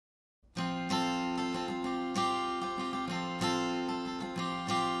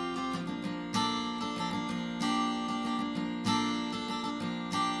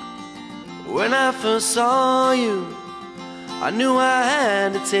When I first saw you, I knew I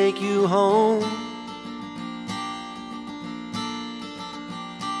had to take you home.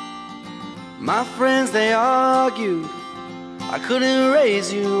 My friends, they argued I couldn't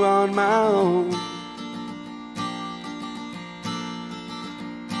raise you on my own.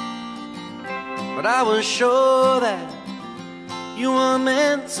 But I was sure that you were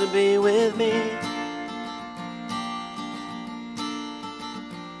meant to be with me.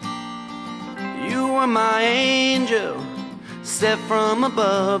 You were my angel, sent from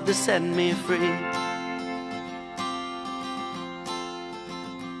above to set me free.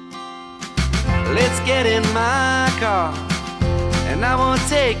 Let's get in my car and I will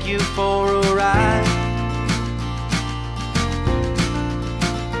take you for a ride.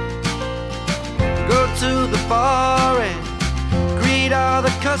 Go to the bar and greet all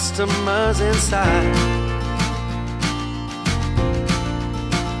the customers inside.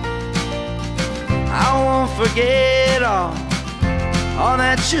 I won't forget all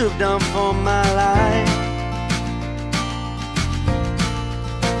that you've done for my life.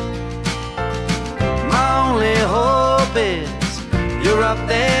 My only hope is you're up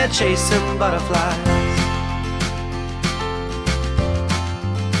there chasing butterflies.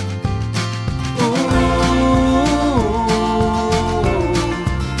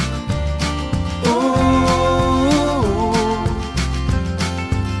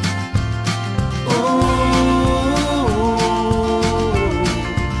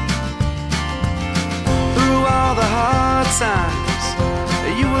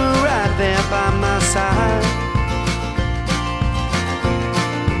 You were right there by my side.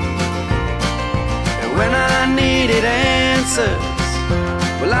 And when I needed answers,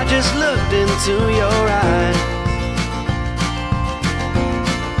 well, I just looked into your eyes.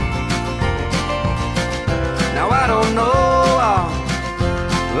 Now I don't know all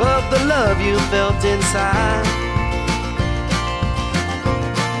of the love you felt inside.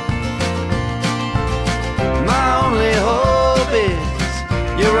 My only hope is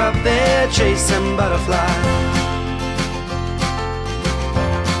you're up there chasing butterflies.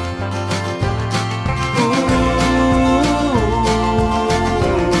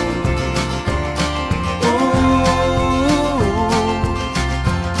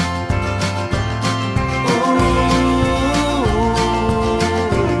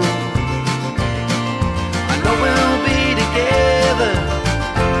 I know we'll be together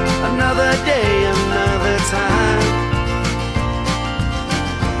another day, another time.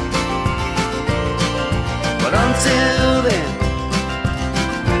 But until then,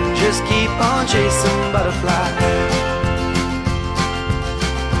 just keep on chasing butterflies.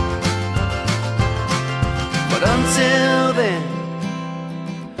 But until then,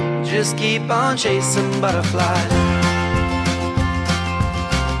 just keep on chasing butterflies.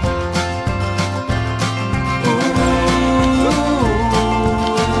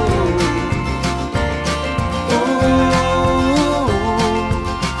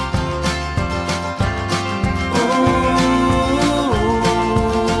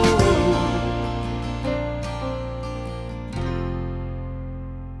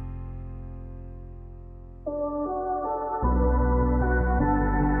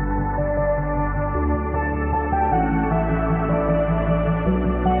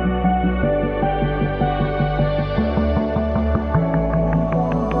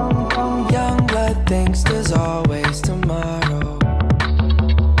 Thinks there's always tomorrow.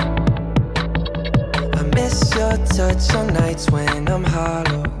 I miss your touch on nights when I'm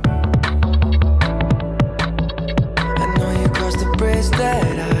hollow. I know you crossed the bridge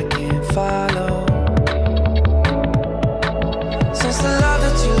that I can't follow. Since the love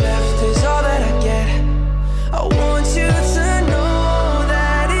that you left is all that I get, I want you to know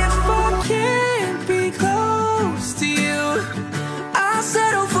that if I can't be close to you, I'll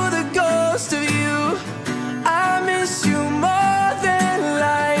settle for the ghost of you. I miss you more than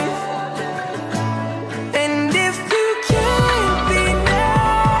life. And if you can't be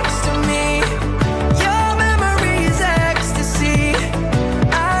next to me, your memory is ecstasy.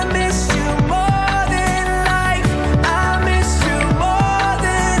 I miss you more than life. I miss you more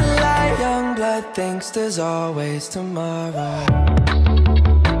than life. Young blood thinks there's always tomorrow.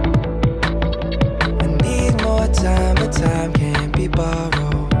 I need more time, but time can't be borrowed.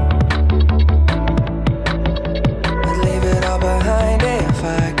 Behind it if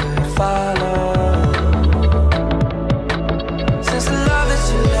I could follow. Since the love that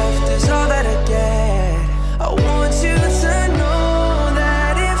you left is all that I get, I want you to know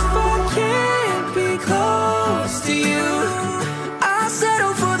that if I can't be close to you, I'll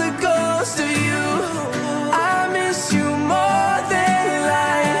settle for the ghost of you. I miss you more than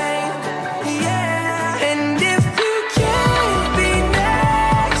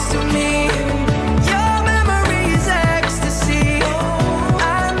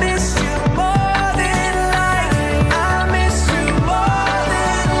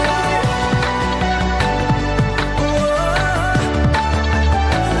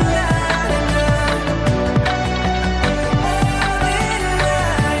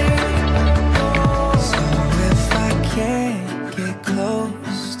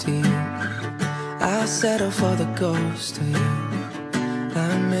ghost of you.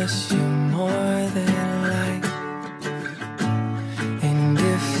 I miss you more than life. And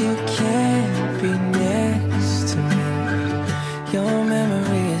if you can't be next to me, your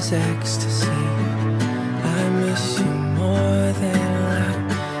memory is ecstasy. I miss you more than life.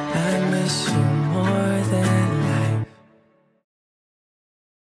 I miss you more than life.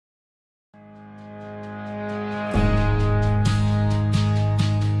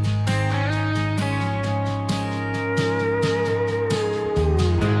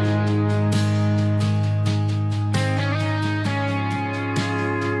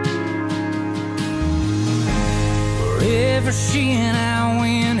 Wherever she and I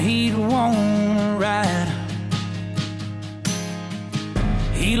went, he'd wanna ride.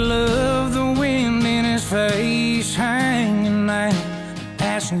 He loved the wind in his face hanging out the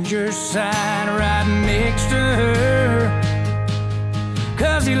passenger side right next to her,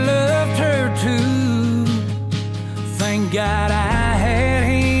 'cause he loved her too. Thank God I had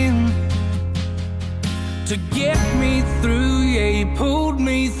him to get me through. Yeah, he pulled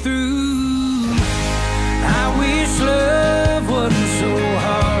me through. I wish love wasn't so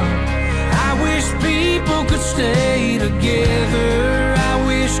hard. I wish people could stay together. I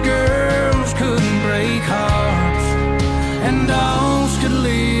wish girls couldn't break hearts and dogs could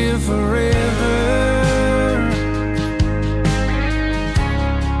live forever.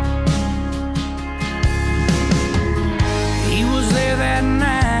 He was there that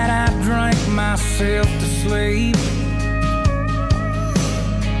night, I drank myself to sleep.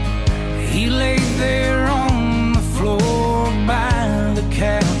 He laid there